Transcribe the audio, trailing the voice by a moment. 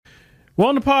Well,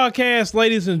 on the podcast,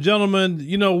 ladies and gentlemen,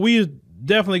 we're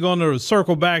definitely going to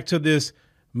circle back to this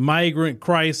migrant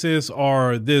crisis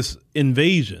or this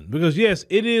invasion, because yes,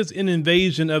 it is an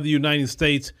invasion of the United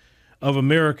States of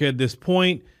America at this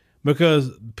point,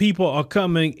 because people are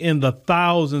coming in the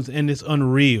thousands and it's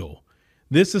unreal.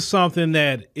 This is something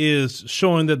that is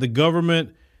showing that the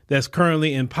government that's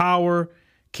currently in power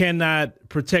cannot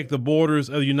protect the borders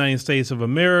of the United States of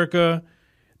America.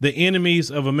 The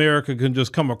enemies of America can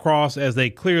just come across, as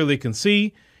they clearly can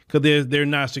see, because they're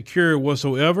not secure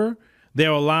whatsoever.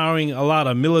 They're allowing a lot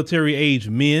of military-age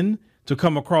men to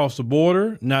come across the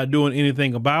border, not doing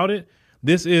anything about it.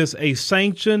 This is a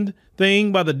sanctioned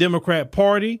thing by the Democrat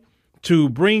Party to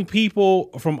bring people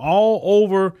from all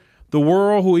over the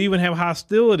world who even have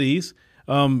hostilities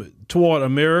toward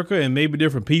America and maybe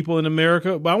different people in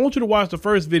America. But I want you to watch the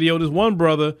first video. This one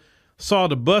brother saw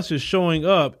the buses showing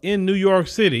up in New York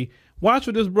City. Watch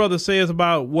what this brother says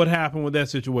about what happened with that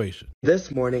situation.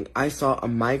 This morning, I saw a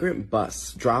migrant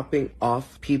bus dropping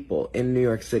off people in New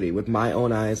York City with my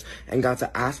own eyes and got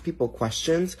to ask people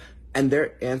questions, and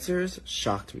their answers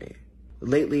shocked me.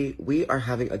 Lately, we are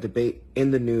having a debate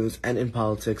in the news and in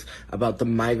politics about the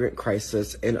migrant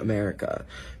crisis in America,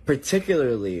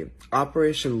 particularly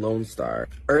Operation Lone Star.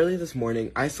 Early this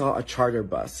morning, I saw a charter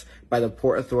bus by the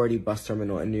Port Authority bus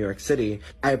terminal in New York City.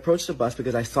 I approached the bus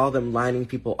because I saw them lining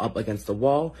people up against the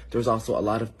wall. There was also a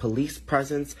lot of police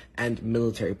presence and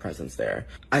military presence there.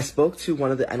 I spoke to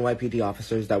one of the NYPD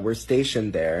officers that were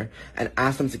stationed there and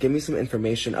asked them to give me some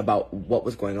information about what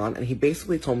was going on, and he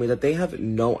basically told me that they have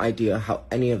no idea how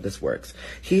any of this works.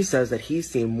 He says that he's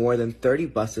seen more than 30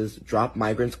 buses drop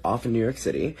migrants off in New York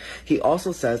City. He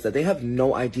also says that they have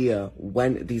no idea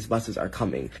when these buses are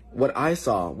coming. What I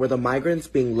saw were the migrants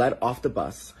being led off the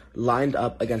bus, lined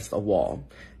up against a wall.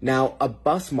 Now, a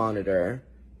bus monitor,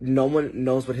 no one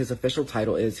knows what his official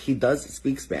title is. He does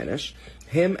speak Spanish.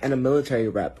 Him and a military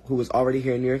rep who was already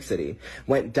here in New York City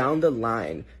went down the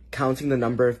line counting the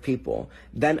number of people.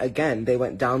 Then again, they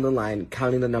went down the line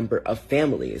counting the number of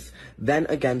families. Then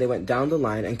again, they went down the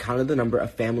line and counted the number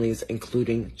of families,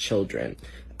 including children.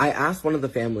 I asked one of the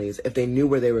families if they knew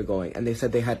where they were going, and they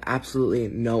said they had absolutely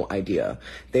no idea.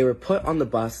 They were put on the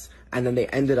bus, and then they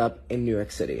ended up in New York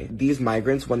City. These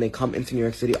migrants, when they come into New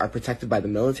York City, are protected by the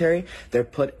military. They're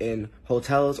put in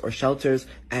hotels or shelters,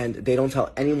 and they don't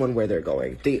tell anyone where they're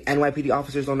going. The NYPD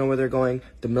officers don't know where they're going.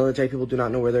 The military people do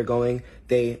not know where they're going.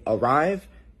 They arrive,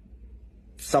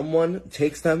 someone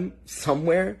takes them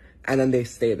somewhere, and then they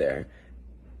stay there,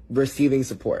 receiving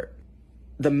support.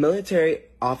 The military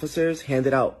officers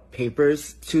handed out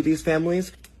papers to these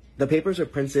families. The papers were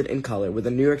printed in color with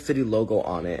a New York City logo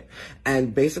on it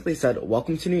and basically said,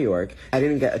 "Welcome to New York." I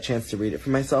didn't get a chance to read it for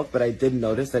myself, but I did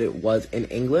notice that it was in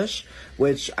English,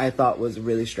 which I thought was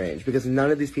really strange because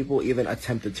none of these people even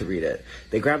attempted to read it.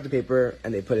 They grabbed the paper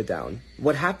and they put it down.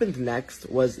 What happened next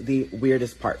was the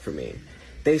weirdest part for me.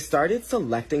 They started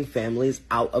selecting families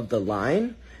out of the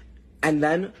line and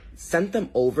then sent them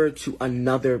over to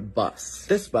another bus.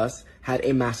 This bus had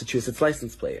a Massachusetts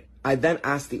license plate. I then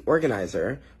asked the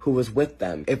organizer who was with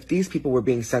them if these people were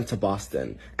being sent to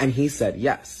Boston, and he said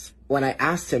yes. When I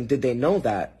asked him, did they know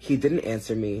that, he didn't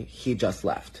answer me, he just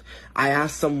left. I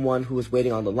asked someone who was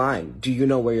waiting on the line, do you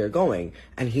know where you're going?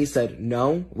 And he said,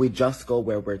 no, we just go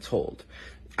where we're told.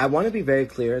 I want to be very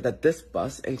clear that this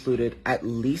bus included at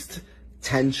least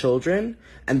 10 children,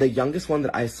 and the youngest one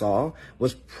that I saw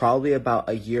was probably about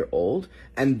a year old,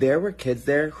 and there were kids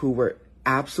there who were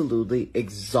absolutely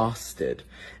exhausted.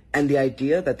 And the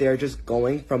idea that they are just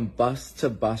going from bus to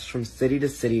bus, from city to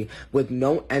city, with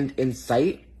no end in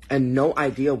sight and no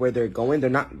idea where they're going. They're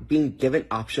not being given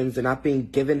options. They're not being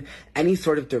given any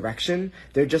sort of direction.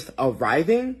 They're just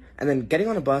arriving and then getting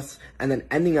on a bus and then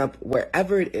ending up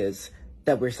wherever it is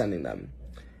that we're sending them.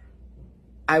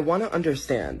 I want to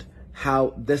understand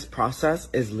how this process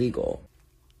is legal.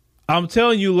 I'm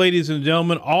telling you, ladies and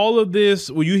gentlemen, all of this,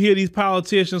 when you hear these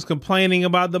politicians complaining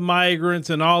about the migrants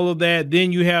and all of that,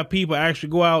 then you have people actually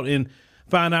go out and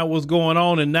find out what's going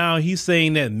on. And now he's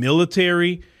saying that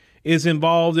military is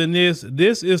involved in this.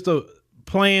 This is the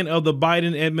plan of the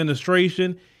Biden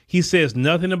administration. He says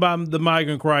nothing about the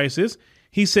migrant crisis.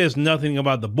 He says nothing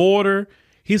about the border.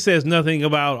 He says nothing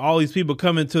about all these people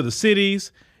coming to the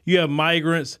cities. You have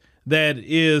migrants that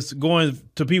is going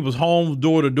to people's homes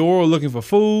door to door, looking for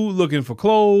food, looking for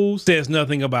clothes. Says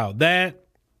nothing about that.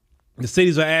 The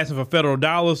cities are asking for federal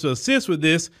dollars to assist with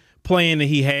this plan that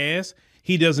he has.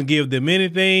 He doesn't give them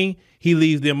anything. He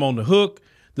leaves them on the hook.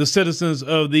 The citizens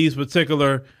of these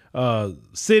particular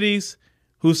cities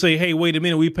who say, hey, wait a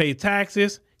minute, we pay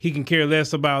taxes. He can care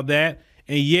less about that.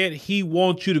 and yet he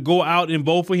wants you to go out and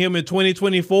vote for him in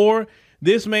 2024.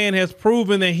 This man has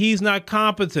proven that he's not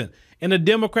competent, and the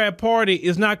Democrat Party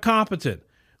is not competent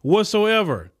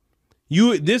whatsoever.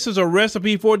 This is a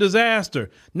recipe for disaster.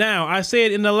 Now, I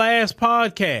said in the last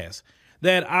podcast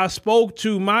that I spoke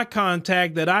to my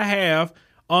contact that I have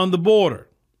on the border,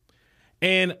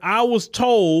 and I was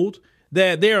told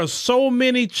that there are so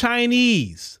many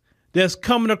Chinese that's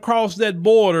coming across that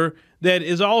border that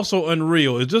is also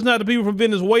unreal. It's just not the people from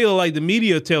Venezuela like the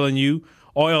media are telling you,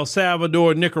 or El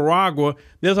Salvador, Nicaragua.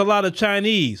 There's a lot of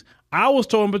Chinese. I was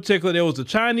told in particular there was a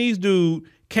Chinese dude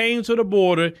came to the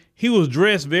border. He was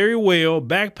dressed very well,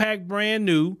 backpack brand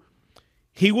new.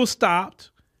 He was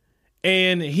stopped,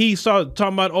 and he started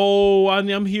talking about, oh,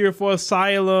 I'm here for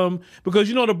asylum. Because,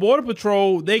 you know, the Border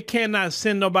Patrol, they cannot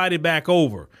send nobody back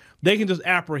over. They can just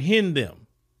apprehend them.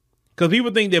 Because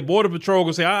people think that Border Patrol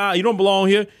can say, you don't belong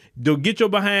here. They'll get your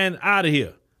behind out of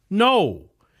here. No.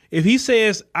 If he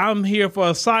says, I'm here for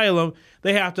asylum,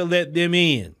 they have to let them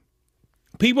in.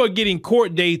 People are getting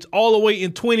court dates all the way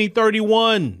in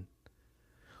 2031.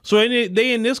 So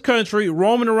they in this country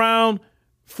roaming around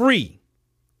free.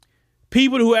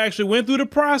 People who actually went through the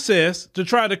process to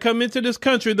try to come into this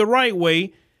country the right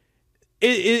way,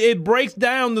 it breaks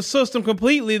down the system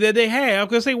completely that they have.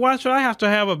 Because say, why should I have to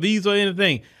have a visa or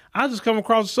anything? I'll just come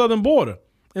across the southern border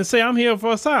and say I'm here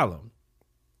for asylum.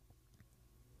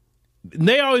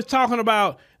 They always talking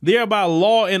about they're about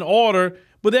law and order,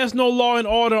 but there's no law and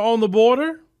order on the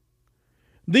border.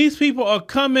 These people are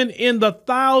coming in the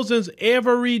thousands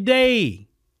every day.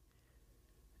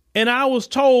 And I was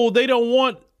told they don't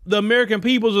want the American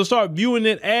people to start viewing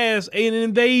it as an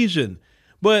invasion,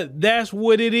 but that's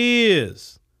what it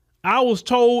is. I was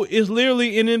told it's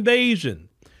literally an invasion.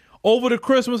 Over the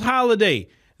Christmas holiday,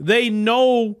 they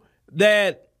know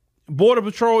that Border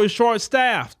Patrol is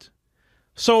short-staffed.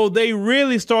 So they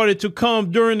really started to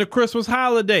come during the Christmas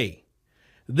holiday.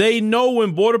 They know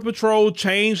when Border Patrol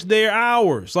changed their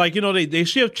hours, like, you know, they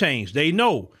shift change. They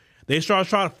know. They start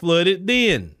trying to flood it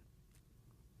then.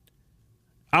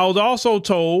 I was also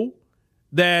told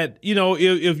that, you know,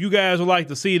 if you guys would like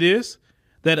to see this,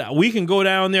 that we can go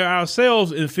down there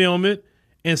ourselves and film it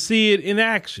and see it in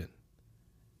action.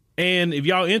 And if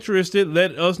y'all interested,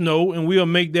 let us know, and we'll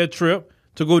make that trip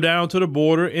to go down to the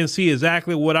border and see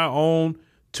exactly what our own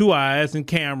 2 eyes and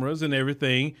cameras and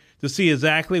everything to see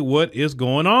exactly what is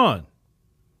going on.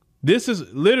 This is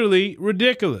literally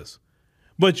ridiculous.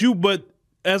 But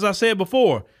as I said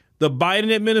before, the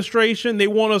Biden administration, they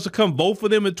want us to come vote for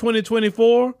them in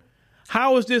 2024.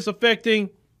 How is this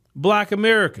affecting Black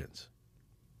Americans?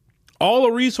 All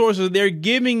the resources they're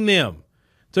giving them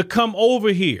to come over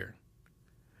here.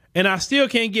 And I still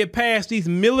can't get past these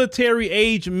military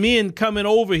age men coming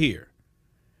over here.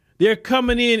 They're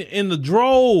coming in the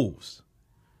droves.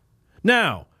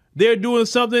 Now, they're doing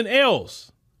something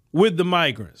else with the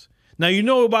migrants. Now, you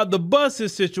know about the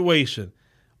buses situation.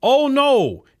 Oh,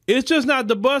 no, it's just not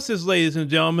the buses, ladies and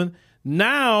gentlemen.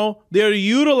 Now they're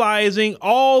utilizing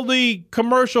all the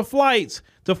commercial flights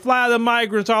to fly the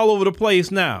migrants all over the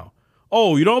place now.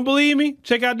 Oh, you don't believe me?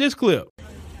 Check out this clip.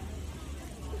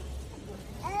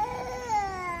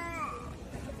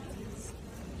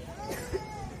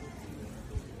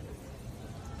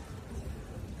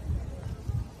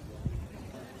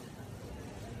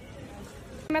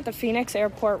 I'm at the Phoenix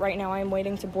airport right now. I'm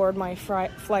waiting to board my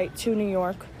flight to New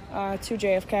York, to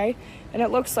JFK. And it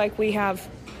looks like we have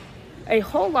a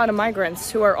whole lot of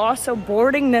migrants who are also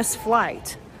boarding this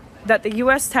flight that the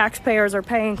U.S. taxpayers are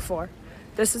paying for.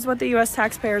 This is what the U.S.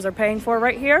 taxpayers are paying for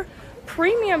right here.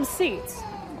 Premium seats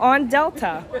on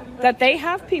Delta that they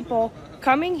have people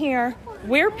coming here.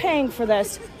 We're paying for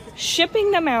this,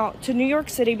 shipping them out to New York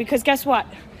City because guess what?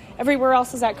 Everywhere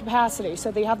else is at capacity.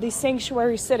 So they have these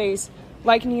sanctuary cities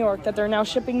like New York that they're now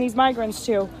shipping these migrants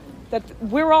to that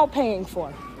we're all paying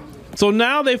for. So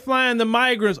now they're flying the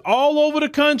migrants all over the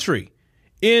country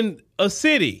in a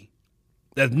city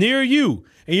that's near you.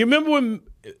 And you remember when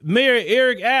Mayor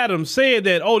Eric Adams said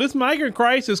that, oh, this migrant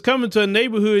crisis is coming to a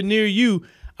neighborhood near you.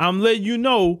 I'm letting you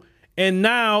know. And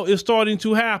now it's starting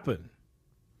to happen.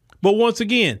 But once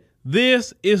again,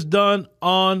 this is done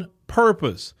on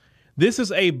purpose. This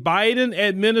is a Biden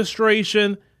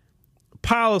administration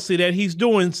policy that he's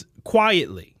doing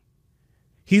quietly.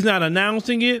 He's not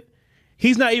announcing it.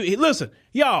 He's not even, listen,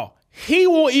 y'all, he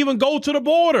won't even go to the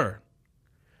border.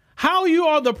 How you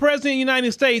are the president of the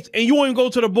United States and you won't even go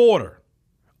to the border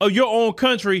of your own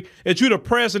country that you're the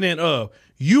president of?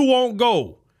 You won't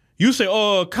go. You say,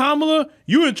 Kamala,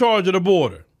 you in charge of the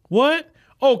border. What?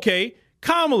 Okay,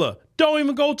 Kamala, don't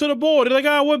even go to the border. Like,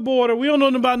 what border? We don't know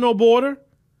nothing about no border.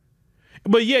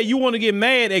 But yeah, you want to get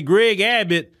mad at Greg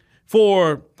Abbott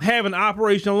for having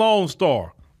Operation Lone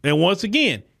Star. And once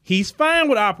again, he's fine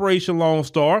with Operation Lone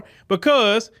Star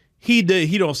because he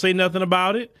don't say nothing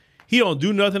about it. He don't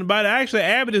do nothing about it. Actually,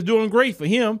 Abbott is doing great for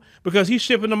him because he's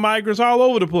shipping the migrants all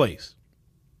over the place.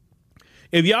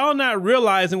 If y'all not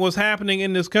realizing what's happening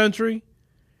in this country,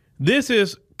 this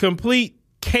is complete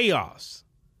chaos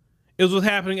is what's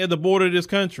happening at the border of this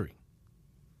country.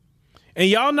 And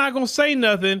y'all not going to say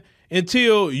nothing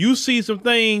until you see some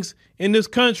things in this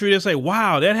country that say,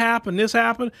 wow, that happened, this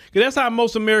happened. Because that's how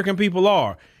most American people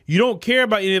are. You don't care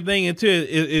about anything until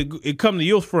it come to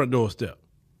your front doorstep.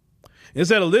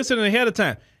 Instead of listening ahead of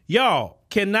time, y'all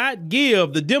cannot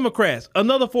give the Democrats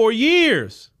another 4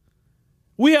 years.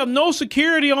 We have no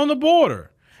security on the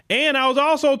border. And I was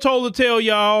also told to tell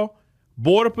y'all,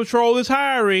 Border Patrol is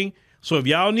hiring. So if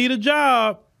y'all need a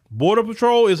job, Border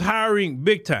Patrol is hiring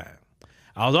big time.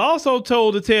 I was also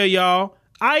told to tell y'all,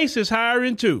 ICE is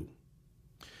hiring too.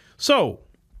 So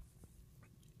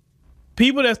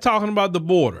people that's talking about the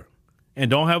border and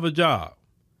don't have a job,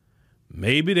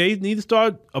 maybe they need to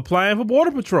start applying for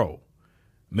Border Patrol.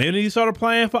 Maybe they need to start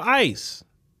applying for ICE.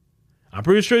 I'm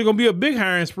pretty sure it's going to be a big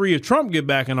hiring spree if Trump get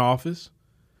back in office.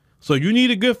 So you need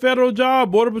a good federal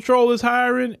job. Border Patrol is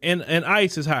hiring and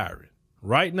ICE is hiring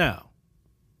right now.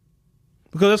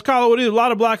 Because let's call it what it is. A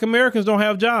lot of black Americans don't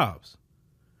have jobs.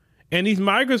 And these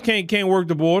migrants can't work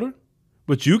the border,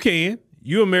 but you can.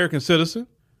 You're an American citizen.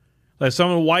 Like some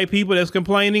of the white people that's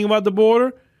complaining about the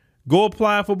border, go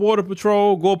apply for Border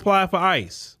Patrol, go apply for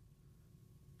ICE.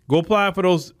 Go apply for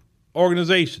those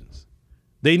organizations.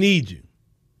 They need you.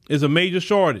 It's a major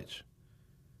shortage.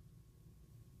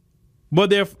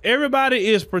 But everybody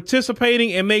is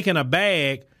participating and making a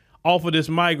bag off of this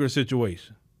migrant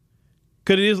situation.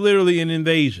 Because it is literally an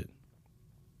invasion.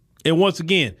 And once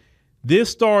again, this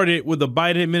started with the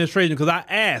Biden administration because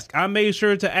I made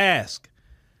sure to ask.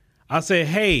 I said,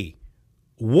 hey,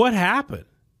 what happened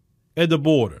at the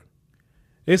border?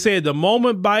 They said the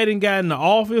moment Biden got in the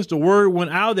office, the word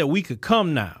went out that we could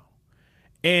come now.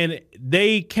 And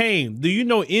they came. Do you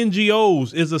know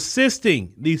NGOs is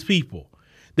assisting these people?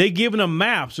 They giving them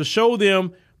maps to show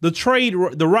them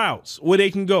the routes where they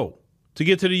can go to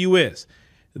get to the U.S.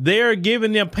 They're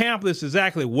giving them pamphlets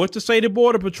exactly what to say to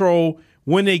Border Patrol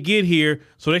when they get here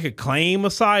so they could claim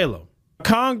asylum.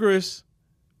 Congress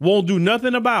won't do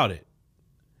nothing about it.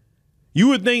 You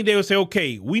would think they would say,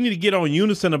 okay, we need to get on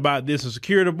unison about this and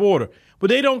secure the border. But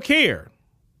they don't care.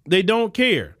 They don't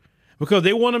care because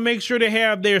they want to make sure they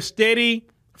have their steady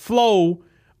flow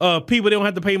of people they don't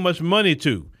have to pay much money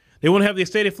to. They want to have their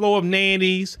steady flow of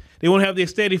nannies. They want to have their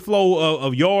steady flow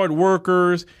of yard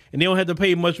workers, and they don't have to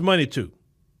pay much money to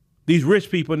these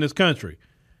rich people in this country.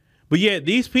 But yet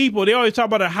these people, they always talk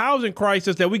about a housing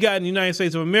crisis that we got in the United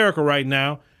States of America right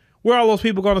now. Where are all those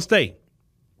people going to stay?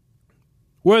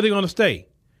 Where are they going to stay?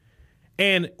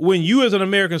 And when you as an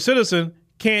American citizen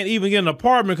can't even get an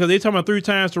apartment because they're talking about 3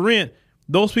 times the rent,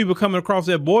 those people coming across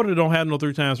that border don't have no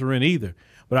 3 times the rent either.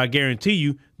 But I guarantee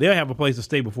you, they'll have a place to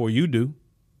stay before you do.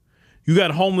 You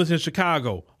got homeless in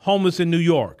Chicago, homeless in New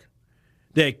York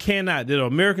that are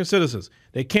American citizens.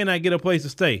 They cannot get a place to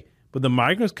stay. But the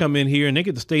migrants come in here and they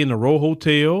get to stay in the Row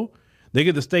Hotel. They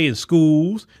get to stay in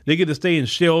schools. They get to stay in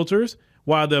shelters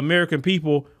while the American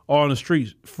people are on the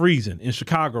streets freezing in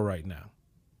Chicago right now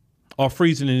or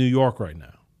freezing in New York right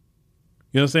now.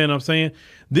 You understand what I'm saying?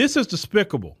 This is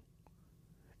despicable.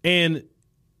 And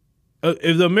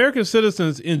if the American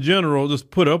citizens in general just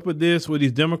put up with this, with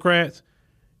these Democrats,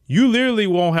 you literally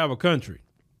won't have a country.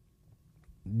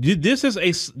 This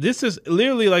is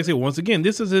literally, like I said, once again,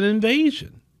 this is an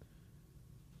invasion.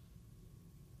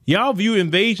 Y'all view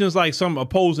invasions like some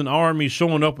opposing army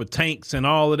showing up with tanks and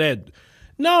all of that.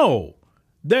 No,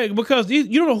 because you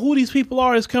don't know who these people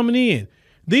are that's coming in.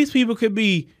 These people could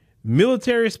be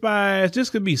military spies. This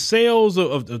could be sales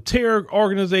of terror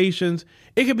organizations.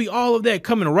 It could be all of that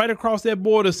coming right across that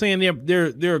border saying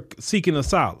they're seeking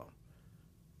asylum.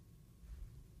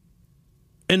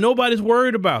 And nobody's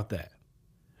worried about that.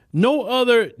 No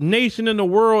other nation in the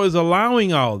world is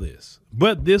allowing all this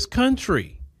but this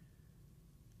country.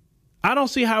 I don't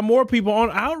see how more people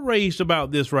aren't outraged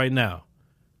about this right now.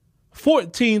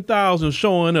 14,000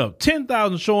 showing up,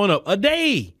 10,000 showing up a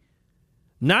day,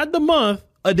 not the month,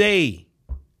 a day.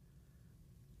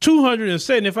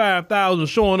 275,000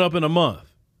 showing up in a month.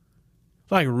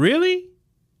 Like, really?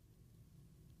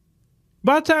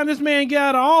 By the time this man get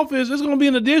out of office, there's going to be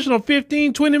an additional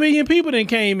 15, 20 million people that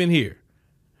came in here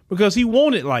because he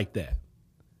wanted like that.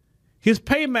 His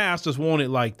paymasters want it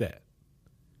like that.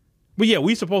 But yeah,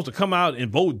 we supposed to come out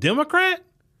and vote Democrat?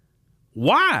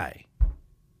 Why?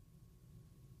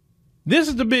 This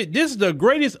is the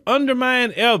greatest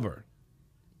undermine ever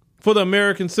for the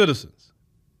American citizens.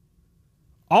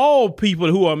 All people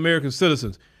who are American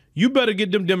citizens, you better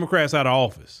get them Democrats out of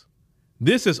office.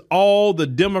 This is all the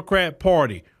Democrat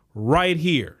Party right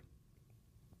here.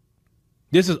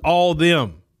 This is all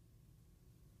them.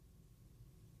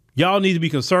 Y'all need to be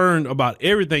concerned about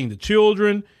everything, the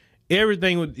children,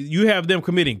 everything. You have them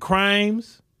committing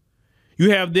crimes.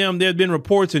 You have them, there have been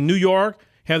reports in New York,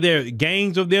 have their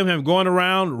gangs of them have gone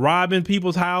around robbing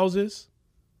people's houses.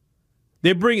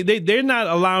 They're not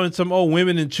allowing some old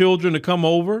women and children to come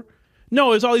over.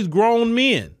 No, it's all these grown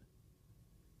men.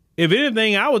 If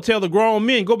anything, I would tell the grown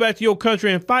men, go back to your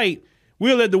country and fight.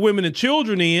 We'll let the women and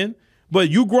children in, but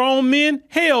you grown men,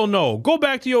 hell no. Go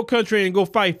back to your country and go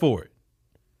fight for it.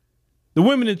 The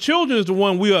women and children is the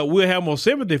one we'll have more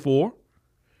sympathy for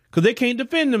because they can't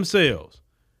defend themselves.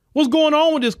 What's going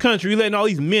on with this country? You're letting all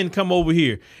these men come over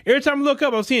here. Every time I look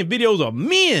up, I'm seeing videos of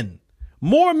men,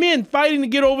 more men fighting to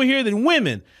get over here than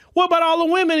women. What about all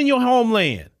the women in your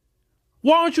homeland?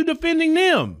 Why aren't you defending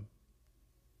them?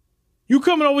 You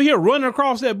coming over here running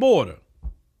across that border.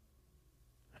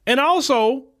 And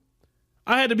also,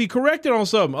 I had to be corrected on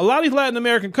something. A lot of these Latin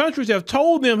American countries have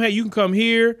told them, hey, you can come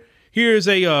here. Here's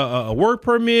a work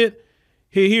permit.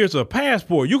 Here's a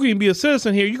passport. You can be a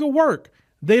citizen here. You can work.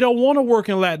 They don't want to work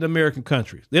in Latin American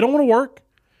countries. They don't want to work.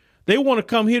 They want to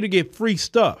come here to get free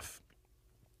stuff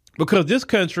because this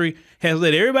country has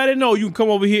let everybody know you can come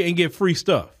over here and get free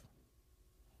stuff,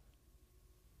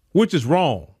 which is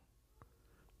wrong.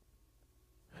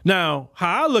 Now,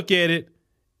 how I look at it,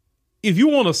 if you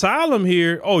want asylum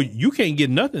here, you can't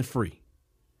get nothing free.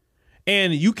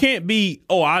 And you can't be,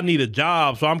 I need a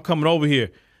job, so I'm coming over here.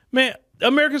 Man,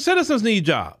 American citizens need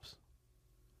jobs.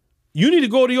 You need to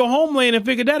go to your homeland and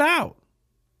figure that out.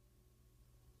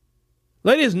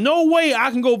 Like, there's no way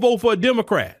I can go vote for a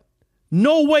Democrat.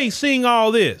 No way seeing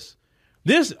all this.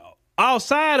 This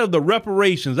outside of the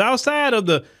reparations, outside of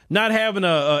the not having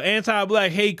a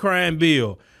anti-black hate crime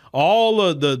bill, all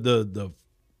of the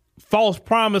false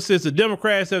promises the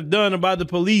Democrats have done about the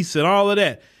police and all of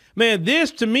that. Man,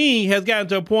 this to me has gotten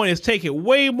to a point, it's taken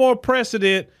way more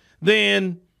precedent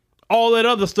than all that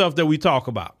other stuff that we talk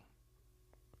about.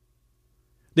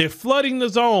 They're flooding the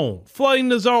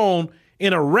zone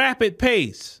in a rapid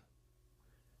pace.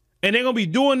 And they're going to be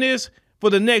doing this for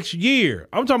the next year.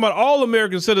 I'm talking about all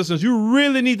American citizens. You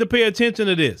really need to pay attention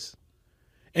to this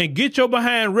and get your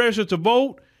behind registered to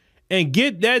vote and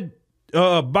get that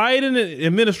Biden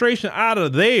administration out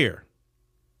of there.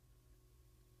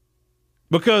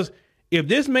 Because if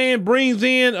this man brings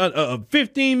in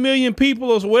 15 million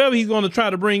people or whatever he's going to try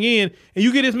to bring in, and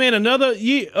you get this man another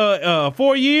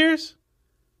 4 years,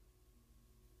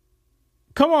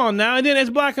 come on now. And then it's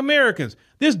black Americans.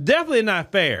 This definitely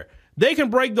not fair. They can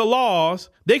break the laws.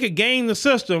 They could game the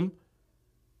system.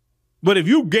 But if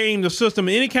you game the system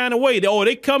in any kind of way,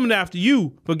 they coming after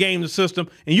you for game the system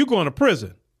and you going to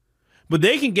prison. But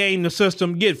they can game the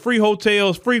system, get free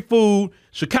hotels, free food,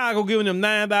 Chicago giving them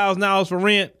 $9,000 for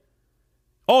rent.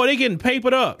 They getting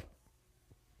papered up.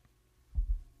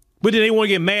 But then they want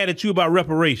to get mad at you about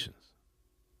reparations.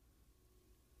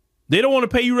 They don't want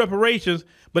to pay you reparations,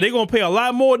 but they're going to pay a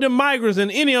lot more than migrants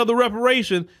than any other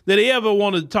reparation that they ever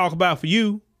wanted to talk about for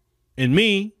you and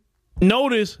me.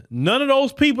 Notice none of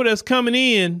those people that's coming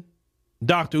in,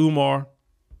 Dr. Umar,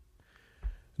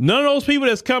 none of those people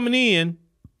that's coming in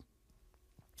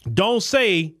don't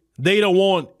say they don't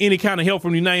want any kind of help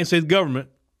from the United States government.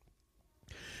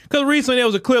 Because recently there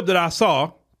was a clip that I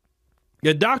saw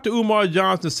that Dr. Umar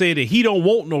Johnson said that he don't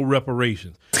want no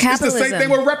reparations. Capitalism. It's the same thing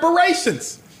with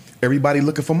reparations. Everybody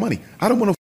looking for money. I don't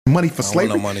want no money for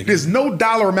slavery. No money. There's no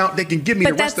dollar amount they can give me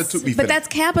to restitute me for that. But that's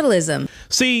capitalism.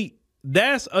 See,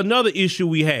 that's another issue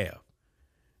we have.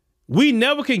 We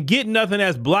never can get nothing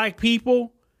as black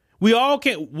people. We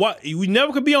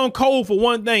never could be on code for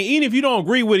one thing. Even if you don't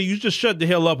agree with it, you just shut the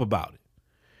hell up about it.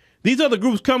 These other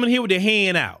groups coming here with their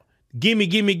hand out. Gimme,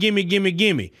 gimme, gimme, gimme,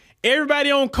 gimme. Everybody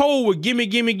on code with gimme,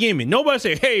 gimme, gimme. Nobody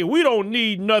say, hey, we don't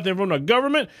need nothing from the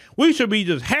government. We should be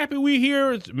just happy we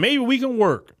here. Maybe we can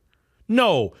work.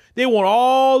 No, they want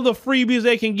all the freebies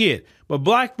they can get. But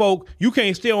black folk, you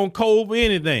can't stay on code for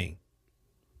anything.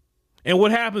 And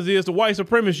what happens is the white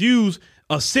supremacists use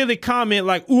a silly comment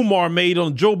like Umar made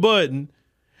on Joe Budden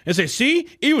and say, see,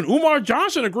 even Umar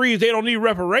Johnson agrees they don't need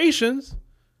reparations.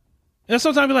 And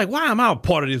sometimes you're like, why am I a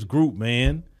part of this group,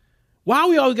 man? Why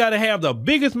we always got to have the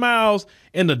biggest mouths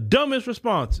and the dumbest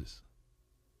responses?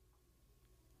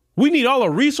 We need all the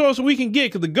resources we can get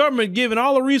because the government giving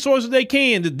all the resources they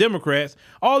can to Democrats.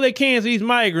 All they can is these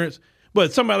migrants.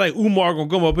 But somebody like Umar gonna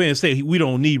come up here and say we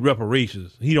don't need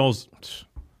reparations. He don't.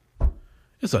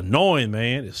 It's annoying,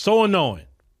 man. It's so annoying.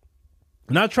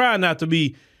 And I try not to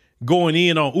be going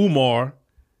in on Umar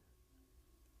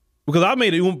because I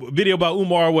made a video about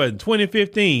Umar in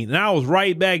 2015, and I was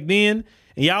right back then,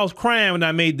 and y'all was crying when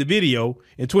I made the video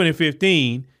in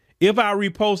 2015. If I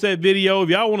repost that video, if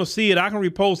y'all want to see it, I can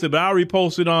repost it, but I'll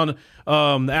repost it on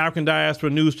the African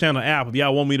Diaspora News Channel app if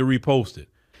y'all want me to repost it.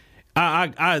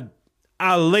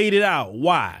 I laid it out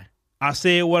why I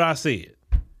said what I said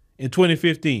in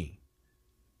 2015.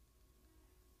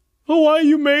 Oh, why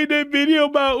you made that video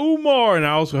about Umar? And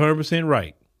I was 100%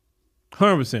 right.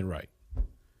 100% right.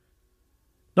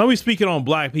 Now we speaking on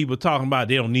black people talking about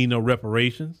they don't need no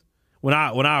reparations. When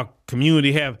our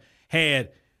community have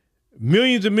had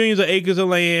millions and millions of acres of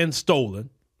land stolen,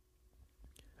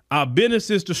 our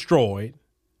businesses destroyed,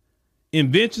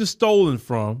 inventions stolen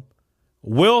from,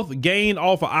 wealth gained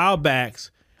off of our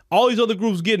backs, all these other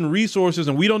groups getting resources,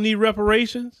 and we don't need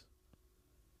reparations?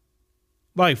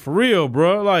 Like, for real,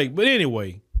 bro. Like, but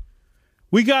anyway,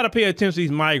 we got to pay attention to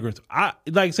these migrants. I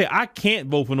can't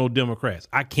vote for no Democrats.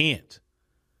 I can't.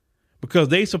 Because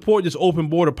they support this open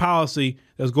border policy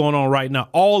that's going on right now.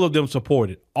 All of them support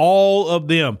it. All of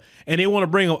them. And they want to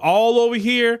bring them all over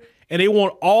here, and they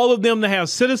want all of them to have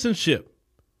citizenship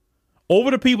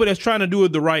over the people that's trying to do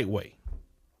it the right way.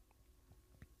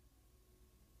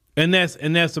 And that's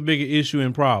a bigger issue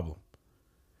and problem.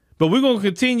 But we're going to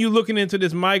continue looking into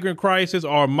this migrant crisis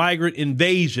or migrant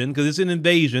invasion, because it's an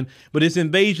invasion, but this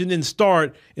invasion didn't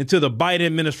start until the Biden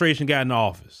administration got in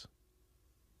office.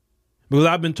 Because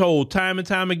I've been told time and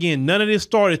time again, none of this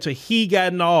started till he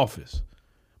got in office.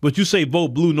 But you say vote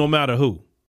blue no matter who.